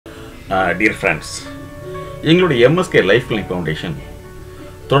Dear friends, எங்களுடைய MSK Life Clinic Foundation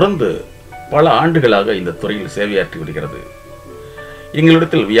தொடர்ந்து பல ஆண்டுகளாக இந்த துறையில் சேவையாற்றி வருகிறது.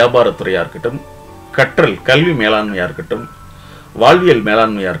 எங்களிடத்தில் வியாபாரத் துறையாக இருக்கட்டும், கற்றல் கல்வி மேலாண்மையாக இருக்கட்டும், வாழ்வியல்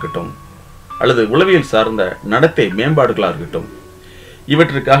மேலாண்மையாக இருக்கட்டும், அல்லது உளவியல் சார்ந்த நடத்தை மேம்பாடுகளாக இருக்கட்டும்,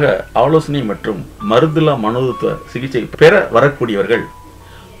 இவற்றிற்காக ஆலோசனை மற்றும் மருந்துலா மனோதத்துவ சிகிச்சை பெற வரக்கூடியவர்கள்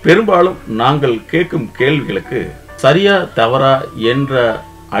பெரும்பாலும் நாங்கள் கேட்கும் கேள்விகளுக்கு சரியா தவறா என்ற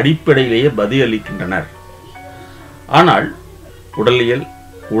அடிப்படையிலேயே பதிலளிக்கின்றனர். ஆனால் உடலியல்,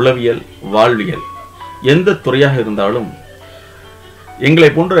 உளவியல், வாழ்வியல் எந்த துறையாக இருந்தாலும் எங்களை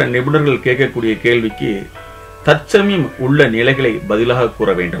போன்ற நிபுணர்கள் கேட்கக்கூடிய கேள்விக்கு தற்சமயம் உள்ள நிலைகளை பதிலாக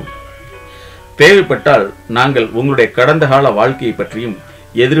கூற வேண்டும். தேவைப்பட்டால் நாங்கள் உங்களுடைய கடந்த கால வாழ்க்கையை பற்றியும்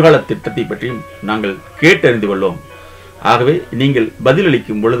எதிர்கால திட்டத்தை பற்றியும் நாங்கள் கேட்டறிந்து கொள்வோம். ஆகவே நீங்கள்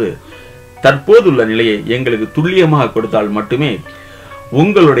பதிலளிக்கும் பொழுது தற்போதுள்ள நிலையை எங்களுக்கு துல்லியமாக கொடுத்தால் மட்டுமே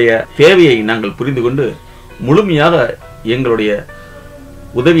உங்களுடைய தேவையை நாங்கள் புரிந்து கொண்டு முழுமையாக எங்களுடைய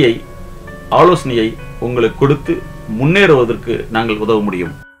உதவியை, ஆலோசனையை உங்களுக்கு கொடுத்து முன்னேறுவதற்கு நாங்கள் உதவ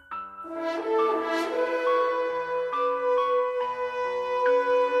முடியும்.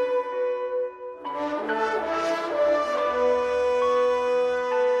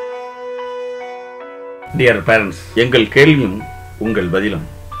 Dear parents, எங்கள் கேள்வியும் உங்கள் பதிலும்.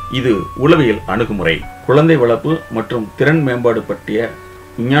 இது உளவியல் அணுகுமுறை, குழந்தை வளர்ப்பு மற்றும் திறன் மேம்பாடு பற்றிய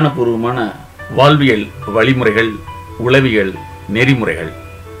விஞ்ஞானபூர்வமான வாழ்வியல் வழிமுறைகள், உளவியல் நெறிமுறைகள்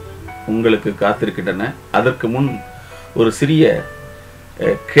உங்களுக்கு காத்திருக்கின்றன. அதற்கு முன் ஒரு சிறிய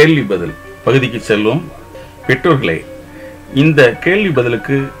கேள்வி பதில் பகுதிக்கு செல்வோம். பெற்றோர்களே, இந்த கேள்வி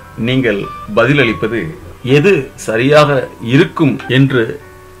பதிலுக்கு நீங்கள் பதிலளிப்பது எது சரியாக இருக்கும் என்று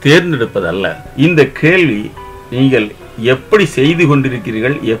தேர்ந்தெடுப்பதல்ல. இந்த கேள்வி நீங்கள் எப்படி செய்து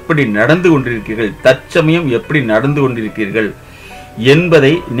கொண்டிருக்கிறீர்கள், எப்படி நடந்து கொண்டிருக்கிறீர்கள், தற்சமயம் எப்படி நடந்து கொண்டிருக்கிறீர்கள்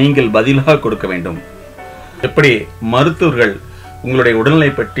என்பதை நீங்கள் பதிலாக கொடுக்க வேண்டும். எப்படி மருத்துவர்கள் உங்களுடைய உடல்நிலை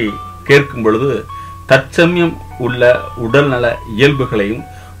பற்றி கேட்கும் பொழுது தற்சமயம் உள்ள உடல்நல இயல்புகளையும்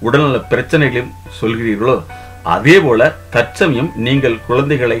உடல்நல பிரச்சனைகளையும் சொல்கிறீர்களோ, அதே போல தற்சமயம் நீங்கள்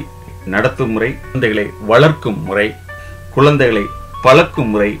குழந்தைகளை நடத்தும் முறை, குழந்தைகளை வளர்க்கும் முறை, குழந்தைகளை பழக்கும்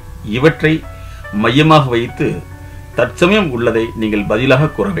முறை, இவற்றை மையமாக வைத்து தற்சமயம் உள்ளதை நீங்கள் பதிலாக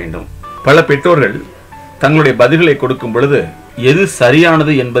கூற வேண்டும். பல பெற்றோர்கள் தங்களுடைய பதில்களை கொடுக்கும் பொழுது எது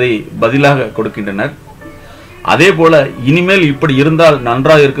சரியானது என்பதை பதிலாக கொடுக்கின்றனர். அதே போல இனிமேல் இப்படி இருந்தால்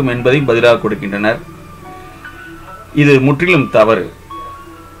நன்றாக இருக்கும் என்பதையும் பதிலாக கொடுக்கின்றனர். இது முற்றிலும் தவறு.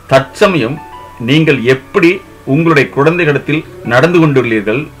 தற்சமயம் நீங்கள் எப்படி உங்களுடைய குழந்தைகளிடத்தில் நடந்து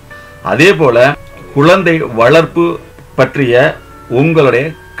கொண்டுள்ளீர்கள், அதே போல குழந்தை வளர்ப்பு பற்றிய உங்களுடைய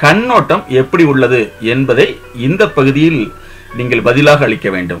கண்ணோட்டம் எப்படி உள்ளது என்பதை இந்த பகுதியில் நீங்கள் பதிலாக அளிக்க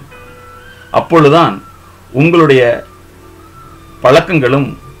வேண்டும். அப்பொழுதுதான் உங்களுடைய பழக்கங்களும்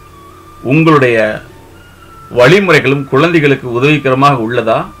உங்களுடைய வழிமுறைகளும் குழந்தைகளுக்கு உதவிகரமாக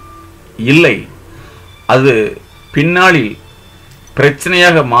உள்ளதா, இல்லை அது பின்னாளில்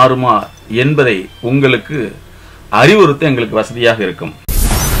பிரச்சனையாக மாறுமா என்பதை உங்களுக்கு அறிவுறுத்த எங்களுக்கு வசதியாக இருக்கும்.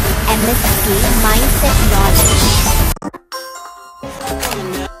 MSK Mindset Knowledge.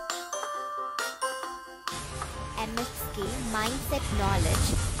 MSK Mindset Knowledge